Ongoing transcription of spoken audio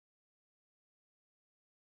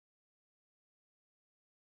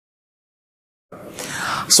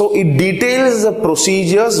So it details the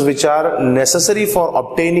procedures which are necessary for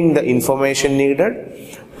obtaining the information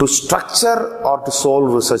needed to structure or to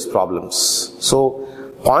solve research problems. So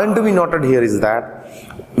point to be noted here is that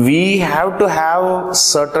we have to have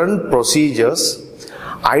certain procedures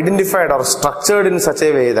identified or structured in such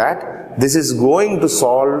a way that this is going to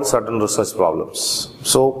solve certain research problems.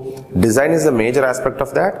 So design is the major aspect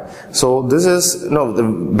of that. So this is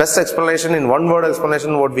the best explanation, in one word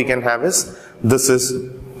explanation what we can have is, this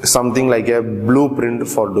is something like a blueprint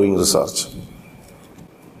for doing research.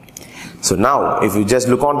 So now if you just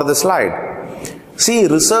look onto the slide, see,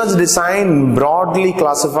 research design broadly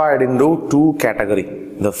classified into two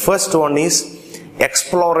categories. The first one is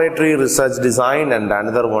exploratory research design and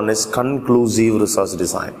another one is conclusive research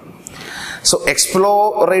design. So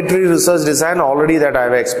exploratory research design, already that I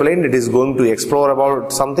have explained, it is going to explore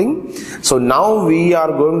about something. So now we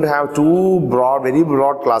are going to have two very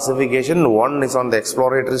broad classification. One is on the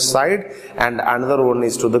exploratory side and another one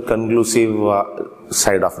is to the conclusive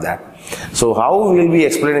side of that. So how we will be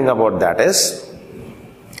explaining about that is,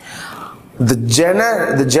 the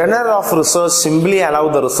genre of research simply allow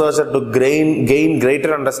the researcher to gain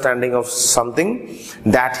greater understanding of something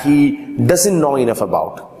that he doesn't know enough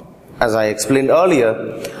about. As I explained earlier,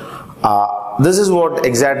 this is what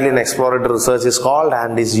exactly an exploratory research is called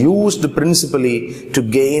and is used principally to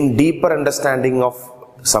gain deeper understanding of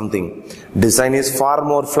something. Design is far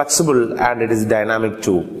more flexible and it is dynamic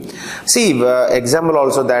too. See, example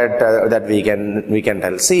also that we can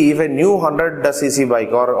tell. See, if a new 100cc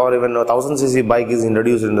bike or even a 1000cc bike is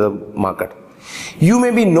introduced into the market, you may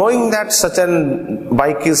be knowing that such a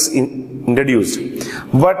bike is introduced,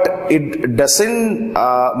 but it doesn't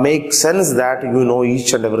make sense that you know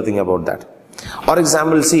each and everything about that. For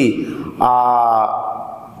example, see,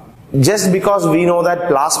 just because we know that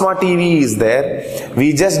plasma TV is there,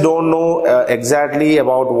 we just don't know exactly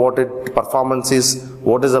about what its performance is,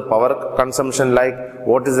 what is the power consumption like,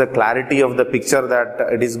 what is the clarity of the picture that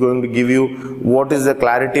it is going to give you, what is the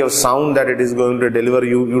clarity of sound that it is going to deliver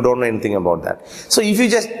you. You don't know anything about that. So if you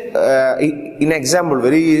just, in example,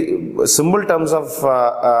 very simple terms of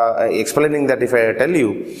explaining that, if I tell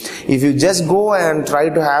you, if you just go and try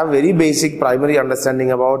to have very basic primary understanding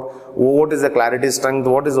about what is the clarity strength,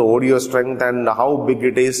 what is the audio strength and how big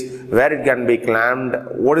it is, where it can be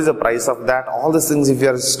clamped, what is the price of that, all these things if you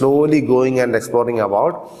are slowly going and exploring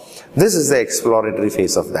about, this is the exploratory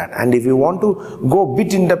phase of that. And if you want to go a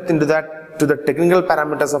bit in depth into that, to the technical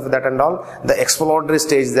parameters of that and all, the exploratory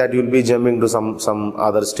stage that you will be jumping to some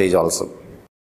other stage also.